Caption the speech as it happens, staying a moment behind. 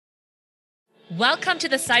Welcome to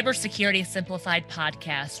the Cybersecurity Simplified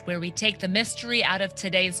podcast, where we take the mystery out of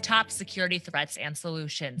today's top security threats and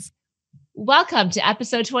solutions. Welcome to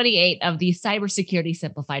episode 28 of the Cybersecurity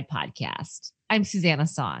Simplified podcast. I'm Susanna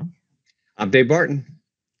Song. I'm Dave Barton.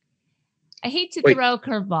 I hate to throw a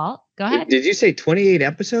curveball. Go ahead. Did you say 28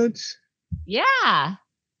 episodes? Yeah.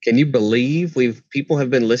 Can you believe people have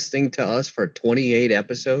been listening to us for 28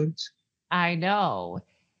 episodes? I know.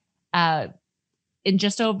 In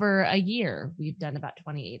just over a year, we've done about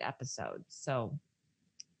 28 episodes. So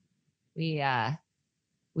we've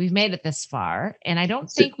made it this far. And I don't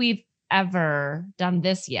think we've ever done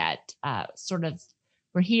this yet.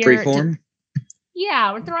 We're here. Freeform?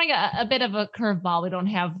 We're throwing a bit of a curveball. We don't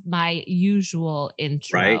have my usual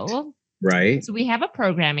intro. Right. So we have a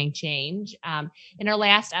programming change. In our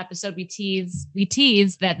last episode, we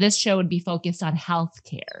teased that this show would be focused on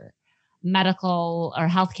healthcare. Medical or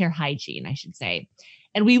healthcare hygiene, I should say.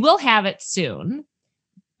 And we will have it soon,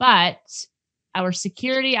 but our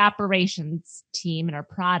security operations team and our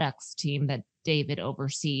products team that David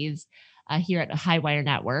oversees here at Highwire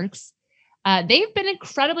Networks, they've been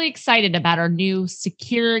incredibly excited about our new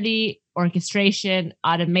security orchestration,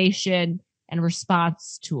 automation, and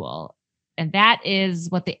response tool. And that is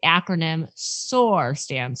what the acronym SOAR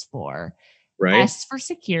stands for. Right. S for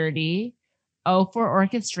security, O for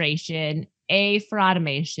orchestration, A for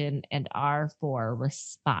automation, and R for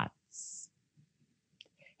response.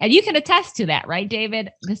 And you can attest to that, right,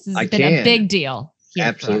 David? This has been a big deal.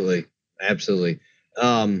 Absolutely. For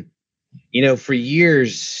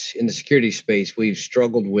years in the security space, we've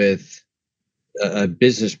struggled with a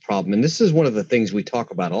business problem. And this is one of the things we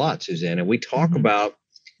talk about a lot, Susanna. We talk about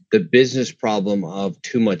the business problem of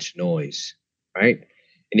too much noise, right?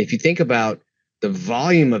 And if you think about the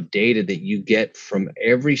volume of data that you get from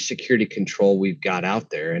every security control we've got out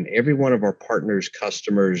there, and every one of our partners,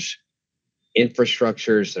 customers,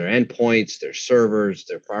 infrastructures, their endpoints, their servers,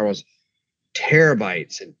 their firewalls,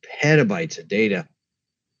 terabytes and petabytes of data.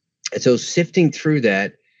 And so sifting through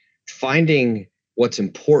that, finding what's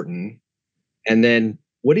important, and then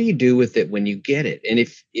what do you do with it when you get it? And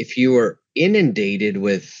if you are inundated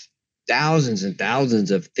with thousands and thousands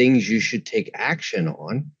of things you should take action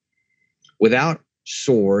on, without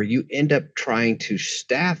SOAR, you end up trying to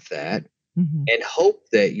staff that and hope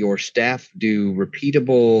that your staff do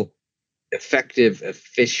repeatable, effective,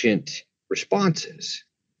 efficient responses.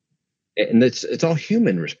 And it's all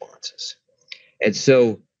human responses. And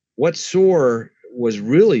so what SOAR was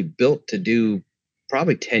really built to do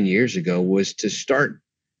probably 10 years ago was to start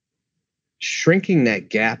shrinking that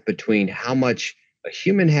gap between how much a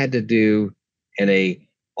human had to do and a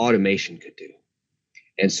automation could do.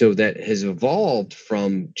 And so that has evolved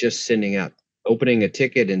from just opening a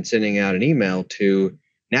ticket and sending out an email to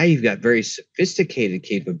now you've got very sophisticated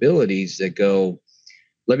capabilities that go,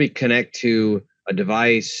 let me connect to a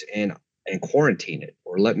device and quarantine it,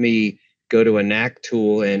 or let me go to a NAC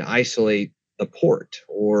tool and isolate the port,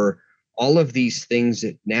 or all of these things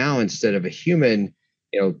that now instead of a human,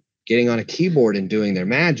 getting on a keyboard and doing their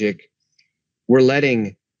magic, we're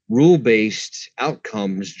letting rule-based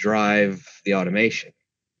outcomes drive the automation.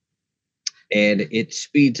 And it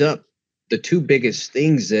speeds up the two biggest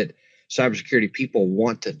things that cybersecurity people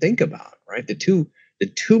want to think about, right? The two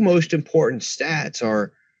most important stats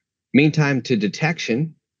are mean time to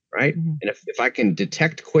detection, right? And if I can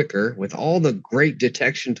detect quicker with all the great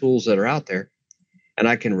detection tools that are out there, and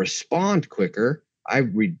I can respond quicker, I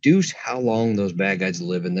reduce how long those bad guys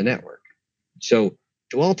live in the network. So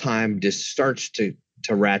dwell time just starts to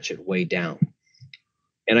ratchet way down.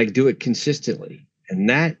 And I do it consistently. And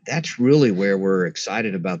that's really where we're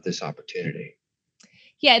excited about this opportunity.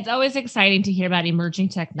 Yeah, it's always exciting to hear about emerging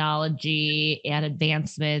technology and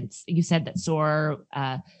advancements. You said that SOAR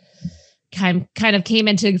kind of came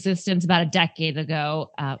into existence about a decade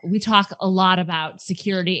ago. We talk a lot about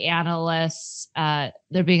security analysts,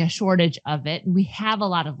 there being a shortage of it. And we have a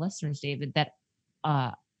lot of listeners, David, that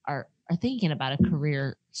are thinking about a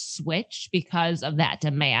career switch because of that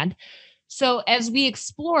demand. So as we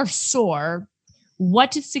explore SOAR,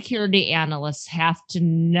 what do security analysts have to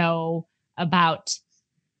know about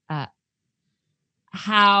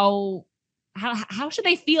how should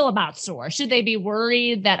they feel about SOAR? Should they be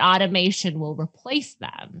worried that automation will replace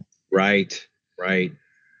them? Right.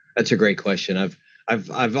 That's a great question.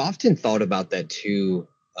 I've often thought about that too.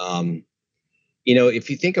 If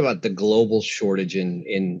you think about the global shortage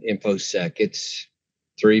in InfoSec, it's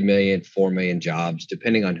 3 million, 4 million jobs,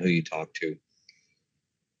 depending on who you talk to.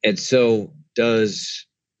 And so does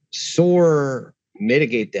SOAR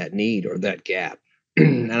mitigate that need or that gap?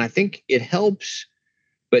 And I think it helps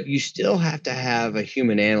but you still have to have a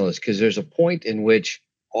human analyst because there's a point in which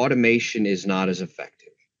automation is not as effective.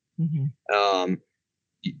 Um,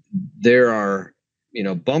 there are,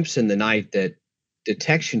 bumps in the night that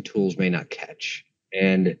detection tools may not catch,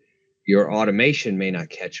 and your automation may not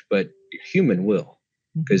catch, but your human will,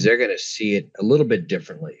 because they're going to see it a little bit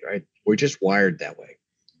differently, right? We're just wired that way.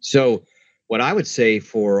 So what I would say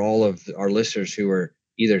for all of our listeners who are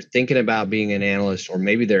either thinking about being an analyst, or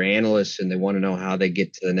maybe they're analysts and they want to know how they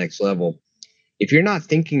get to the next level, if you're not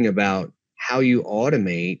thinking about how you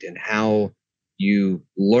automate and how you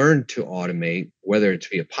learn to automate, whether it's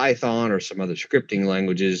via Python or some other scripting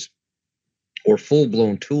languages or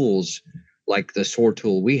full-blown tools like the SOAR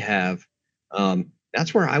tool we have,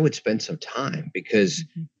 that's where I would spend some time, because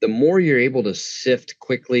the more you're able to sift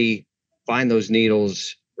quickly, find those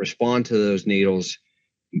needles, respond to those needles,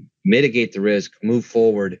 mitigate the risk, move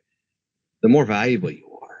forward, the more valuable you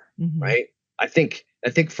are, right? I think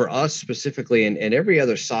for us specifically, and every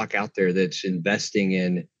other SOC out there that's investing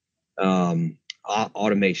in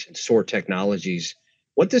automation, SOAR technologies,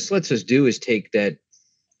 what this lets us do is take that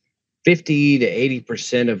 50 to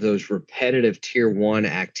 80% of those repetitive tier one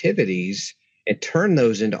activities and turn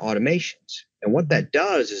those into automations. And what that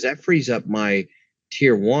does is that frees up my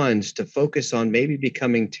tier ones to focus on maybe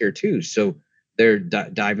becoming tier twos. So they're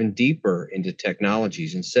diving deeper into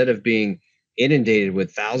technologies instead of being inundated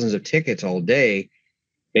with thousands of tickets all day.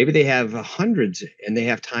 Maybe they have hundreds and they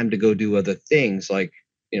have time to go do other things like,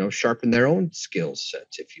 sharpen their own skill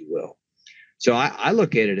sets, if you will. So I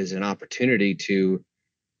look at it as an opportunity to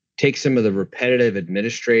take some of the repetitive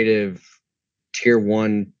administrative tier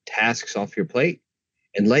one tasks off your plate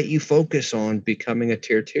and let you focus on becoming a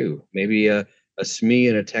tier two, maybe a SME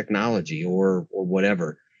in a technology or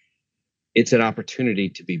whatever. It's an opportunity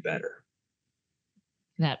to be better.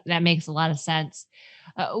 That makes a lot of sense.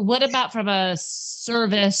 What about from a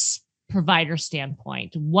service provider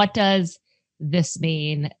standpoint? What does this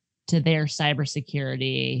mean to their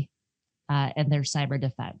cybersecurity and their cyber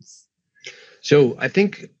defense? So I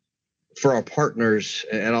think for our partners,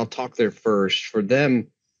 and I'll talk there first, for them,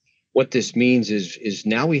 what this means is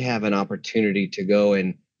now we have an opportunity to go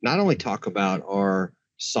and not only talk about our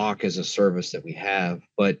SOC as a service that we have,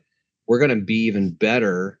 but we're going to be even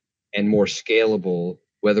better and more scalable,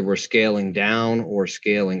 whether we're scaling down or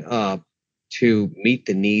scaling up, to meet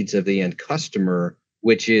the needs of the end customer,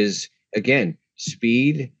 which is, again,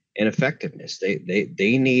 speed and effectiveness.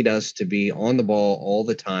 They need us to be on the ball all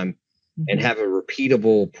the time and have a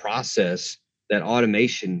repeatable process that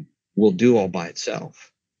automation will do all by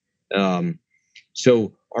itself.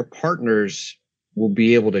 So our partners will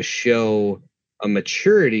be able to show a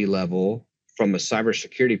maturity level from a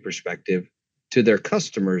cybersecurity perspective to their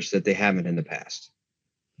customers that they haven't in the past.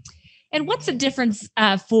 And what's the difference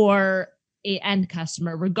for a end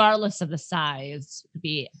customer, regardless of the size? It could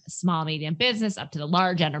be small, medium business up to the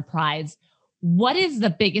large enterprise. What is the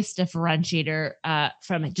biggest differentiator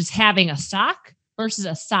from just having a SOC versus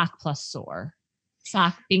a SOC plus SOAR?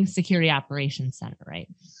 SOC being Security Operations Center, right?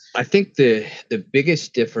 I think the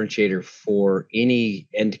biggest differentiator for any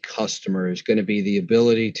end customer is going to be the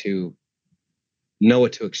ability to know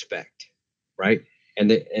what to expect, right? And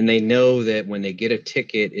they know that when they get a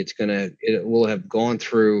ticket, it will have gone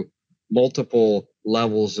through multiple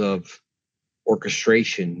levels of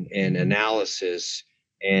orchestration and analysis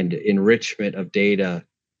and enrichment of data.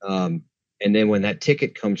 And then when that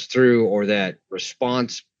ticket comes through or that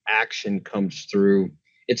response action comes through,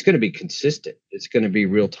 it's going to be consistent. It's going to be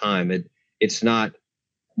real time. There's not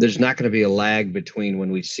going to be a lag between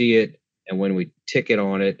when we see it and when we ticket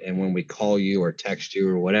on it and when we call you or text you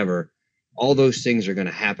or whatever. All those things are going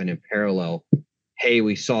to happen in parallel. Hey,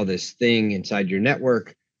 we saw this thing inside your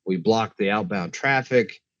network. We blocked the outbound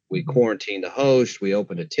traffic. We quarantined the host. We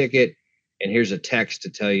opened a ticket. And here's a text to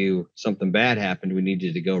tell you something bad happened. We need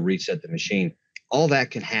you to go reset the machine. All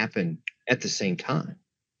that can happen at the same time.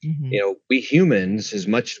 We humans, as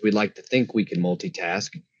much as we like to think we can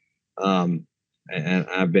multitask, and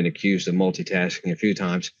I've been accused of multitasking a few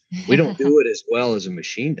times, we don't do it as well as a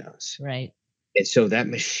machine does. Right. And so that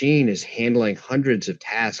machine is handling hundreds of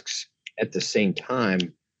tasks at the same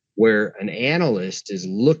time, where an analyst is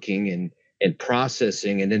looking and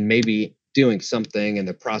processing and then maybe doing something, and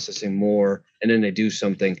they're processing more, and then they do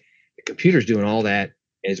something. The computer's doing all that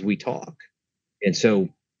as we talk. And so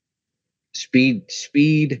speed,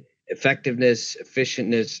 effectiveness,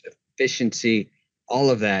 efficiency, all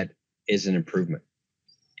of that is an improvement.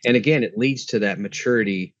 And again, it leads to that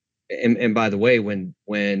maturity. And by the way, when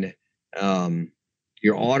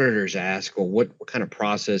your auditors ask, well, what kind of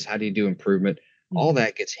process, how do you do improvement? All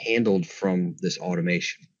that gets handled from this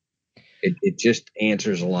automation. It just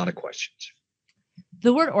answers a lot of questions.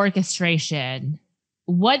 The word orchestration,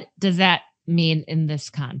 what does that mean in this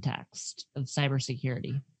context of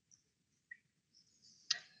cybersecurity?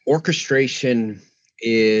 Orchestration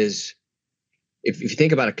is, if you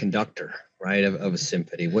think about a conductor, right, of a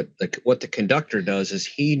symphony, what the conductor does is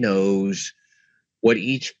he knows what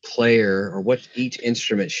each player or what each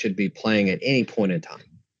instrument should be playing at any point in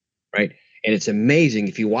time, right? And it's amazing.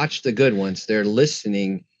 If you watch the good ones, they're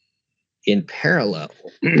listening in parallel,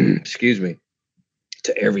 excuse me,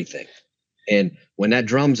 to everything. And when that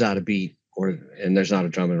drum's out of beat, and there's not a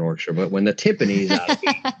drum in an orchestra, but when the timpani is out of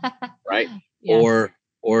beat, right? Yes.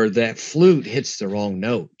 Or that flute hits the wrong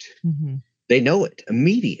note, they know it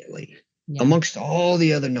immediately amongst all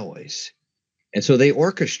the other noise. And so they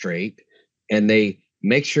orchestrate and they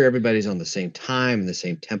make sure everybody's on the same time and the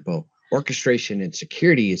same tempo. Orchestration and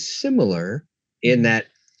security is similar in that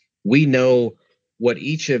we know what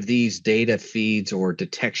each of these data feeds or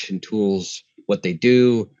detection tools, what they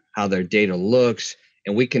do, how their data looks,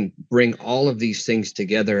 and we can bring all of these things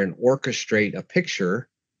together and orchestrate a picture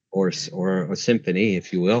or a symphony,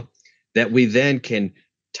 if you will, that we then can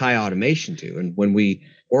tie automation to. And when we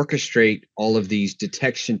orchestrate all of these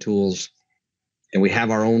detection tools and we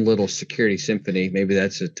have our own little security symphony, maybe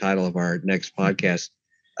that's the title of our next podcast,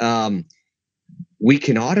 we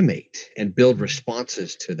can automate and build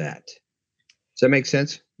responses to that. Does that make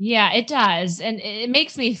sense? Yeah, it does. And it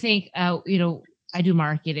makes me think, I do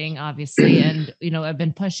marketing, obviously, and, I've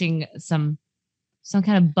been pushing some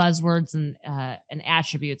kind of buzzwords and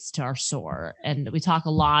attributes to our SOAR. And we talk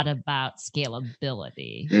a lot about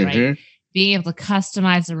scalability, right? Being able to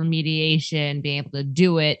customize the remediation, being able to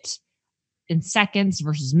do it in seconds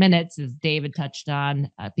versus minutes, as David touched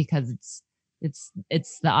on, because it's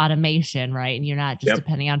the automation, right? And you're not just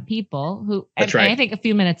depending on people who, and I think a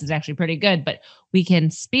few minutes is actually pretty good, but we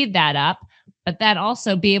can speed that up, but then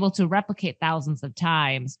also be able to replicate thousands of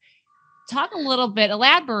times. Talk a little bit,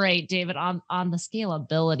 elaborate, David, on the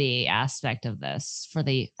scalability aspect of this for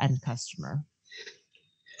the end customer.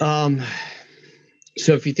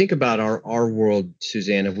 So if you think about our world,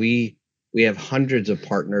 Susanna, we have hundreds of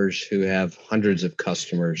partners who have hundreds of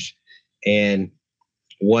customers. And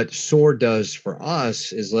what SOAR does for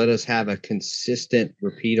us is let us have a consistent,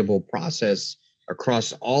 repeatable process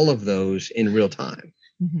across all of those in real time.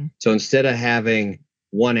 So instead of having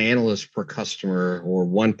one analyst per customer or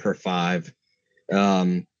one per 5,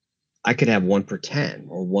 I could have 1 per 10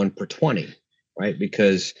 or 1 per 20, right?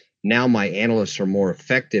 Because now my analysts are more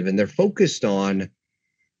effective and they're focused on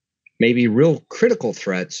maybe real critical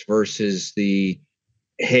threats versus the,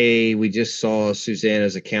 hey, we just saw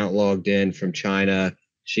Susanna's account logged in from China.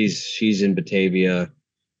 She's in Batavia.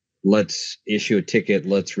 Let's issue a ticket.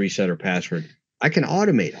 Let's reset her password. I can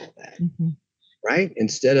automate all that, right?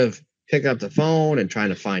 Instead of picking up the phone and trying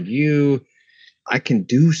to find you, I can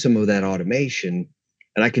do some of that automation,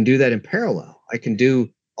 and I can do that in parallel. I can do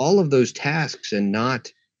all of those tasks and I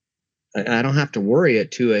don't have to worry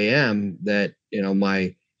at 2 a.m. that,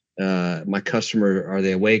 my customer, are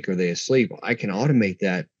they awake or are they asleep? I can automate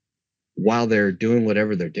that while they're doing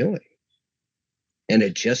whatever they're doing. And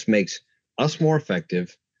it just makes us more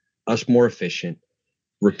effective, us more efficient,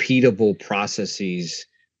 repeatable processes.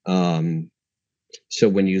 So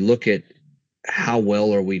when you look at how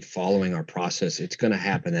well are we following our process, it's going to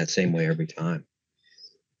happen that same way every time.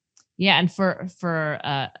 Yeah. And for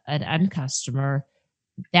an end customer,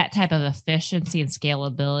 that type of efficiency and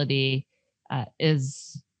scalability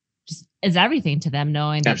is everything to them,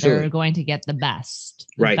 knowing that they're going to get the best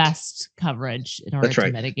coverage in order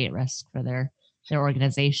to mitigate risk for their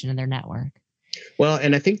organization and their network. Well,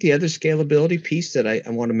 and I think the other scalability piece that I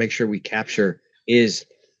want to make sure we capture is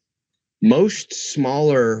most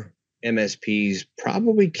smaller MSPs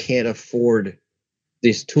probably can't afford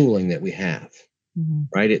this tooling that we have,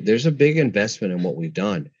 right? There's a big investment in what we've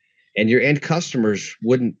done, and your end customers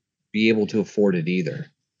wouldn't be able to afford it either.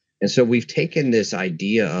 And so we've taken this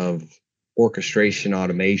idea of orchestration,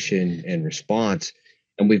 automation, and response,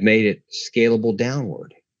 and we've made it scalable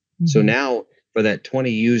downward. So now for that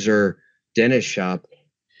 20 user dentist shop,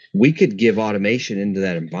 we could give automation into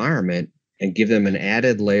that environment and give them an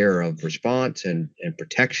added layer of response and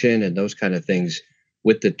protection and those kind of things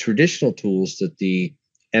with the traditional tools that the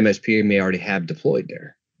MSP may already have deployed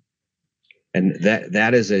there. And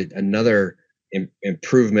that is another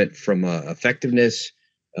improvement from effectiveness,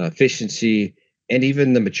 efficiency, and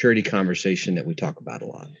even the maturity conversation that we talk about a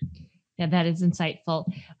lot. Yeah, that is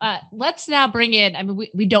insightful. Let's now bring in, I mean,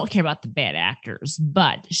 we don't care about the bad actors,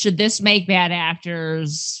 but should this make bad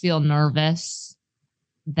actors feel nervous?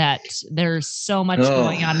 that there's so much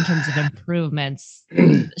going on in terms of improvements.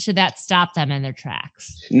 Should that stop them in their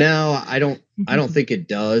tracks? No, I don't think it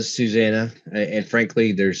does, Susanna. And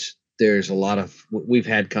frankly, there's a lot of, we've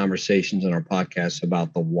had conversations on our podcast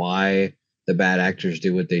about the why the bad actors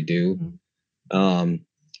do what they do.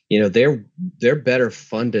 They're better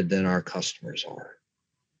funded than our customers are.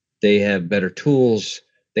 They have better tools.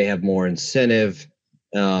 They have more incentive.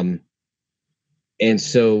 And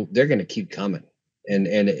so they're going to keep coming. And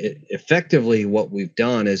effectively what we've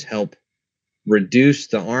done is help reduce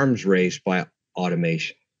the arms race by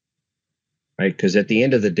automation, right? Because at the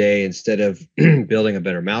end of the day, instead of building a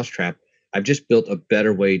better mousetrap, I've just built a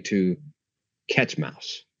better way to catch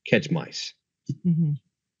mice. Mm-hmm.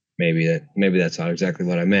 Maybe that's not exactly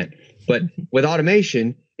what I meant. But with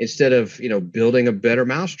automation, instead of building a better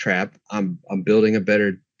mousetrap, I'm building a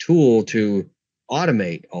better tool to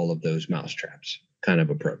automate all of those mousetraps kind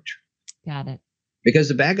of approach. Got it. Because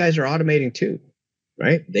the bad guys are automating too,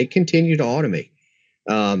 right? They continue to automate.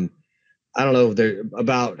 I don't know, they're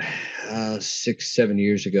about 6-7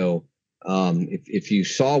 years ago. If you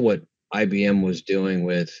saw what IBM was doing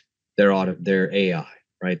with their AI,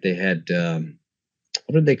 right? They had,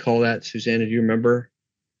 what did they call that, Susanna? Do you remember?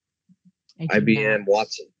 IBM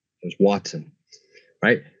Watson. It was Watson,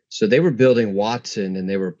 right? So they were building Watson and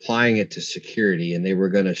they were applying it to security, and they were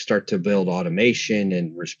going to start to build automation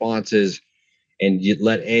and responses, and you'd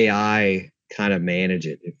let AI kind of manage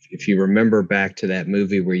it. If you remember back to that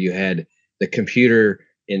movie where you had the computer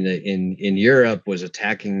in Europe was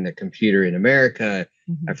attacking the computer in America.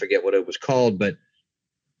 I forget what it was called, but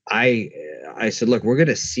I said, look, we're going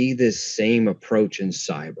to see this same approach in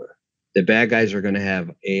cyber. The bad guys are going to have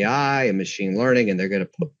AI and machine learning, and they're going to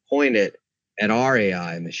point it at our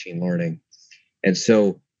AI and machine learning. And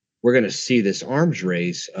so we're going to see this arms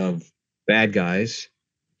race of bad guys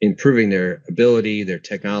improving their ability, their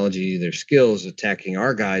technology, their skills, attacking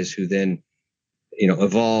our guys who then,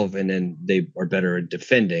 evolve, and then they are better at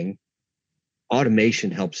defending.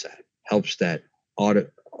 Automation helps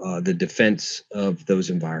the defense of those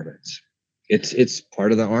environments. It's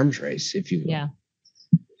part of the arms race, if you will. Yeah.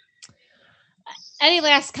 Any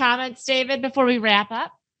last comments, David, before we wrap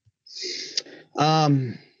up?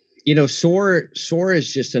 SOAR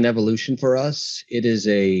is just an evolution for us. It is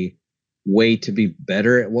a way to be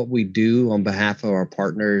better at what we do on behalf of our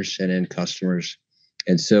partners and end customers.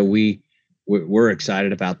 And so we're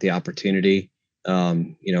excited about the opportunity.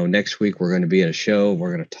 Next week we're going to be at a show.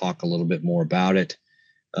 We're going to talk a little bit more about it.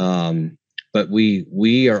 But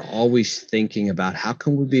we are always thinking about how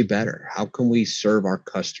can we be better? How can we serve our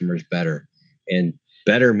customers better? And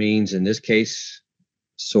better means, in this case,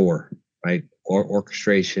 SOAR, right? Or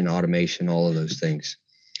orchestration, automation, all of those things.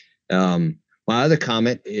 My other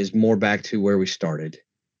comment is more back to where we started.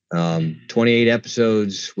 28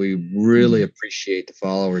 episodes. We really appreciate the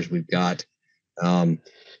followers we've got. I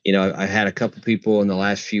had a couple people in the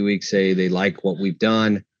last few weeks say they like what we've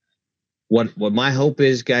done. What my hope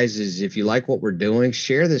is, guys, is if you like what we're doing,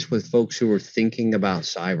 share this with folks who are thinking about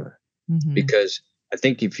cyber. Because I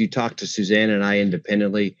think if you talk to Susanna and I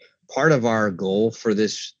independently, part of our goal for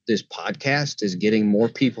this podcast is getting more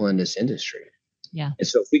people in this industry. Yeah. And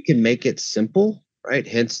so if we can make it simple, right,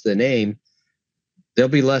 hence the name, they'll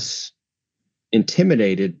be less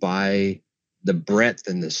intimidated by the breadth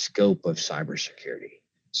and the scope of cybersecurity.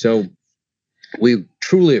 So we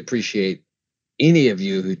truly appreciate any of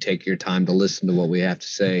you who take your time to listen to what we have to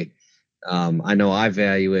say. I know I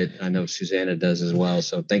value it. I know Susanna does as well.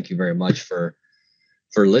 So thank you very much for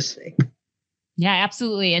listening. Yeah,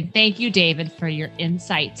 absolutely. And thank you, David, for your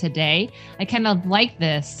insight today. I kind of like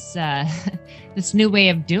this this new way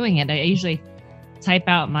of doing it. I usually type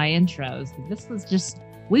out my intros. This was just,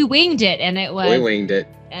 we winged it, and it was. We winged it.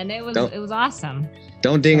 And it was awesome.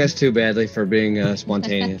 Don't ding us too badly for being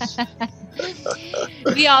spontaneous.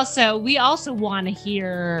 We also want to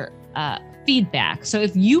hear feedback. So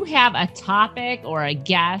if you have a topic or a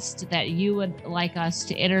guest that you would like us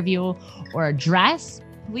to interview or address,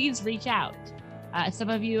 please reach out. Some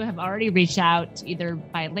of you have already reached out either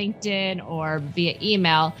by LinkedIn or via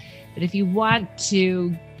email. But if you want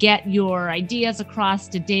to get your ideas across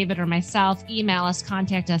to David or myself, email us,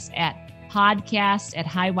 contact us at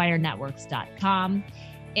podcast@highwirenetworks.com.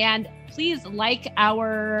 And please like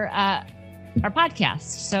our podcast.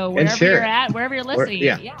 So wherever you're at, wherever you're listening.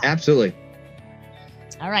 Yeah, absolutely.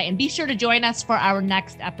 All right. And be sure to join us for our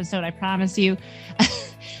next episode. I promise you.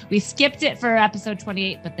 We skipped it for episode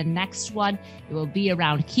 28, but the next one, it will be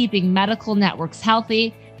around keeping medical networks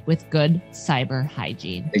healthy with good cyber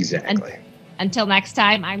hygiene. Exactly. Until next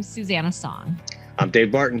time, I'm Susanna Song. I'm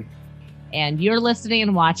Dave Barton. And you're listening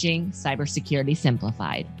and watching Cybersecurity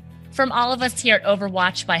Simplified. From all of us here at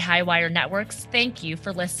Overwatch by Highwire Networks, thank you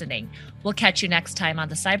for listening. We'll catch you next time on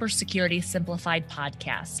the Cybersecurity Simplified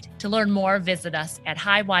podcast. To learn more, visit us at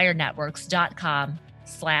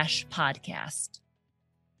highwirenetworks.com/podcast.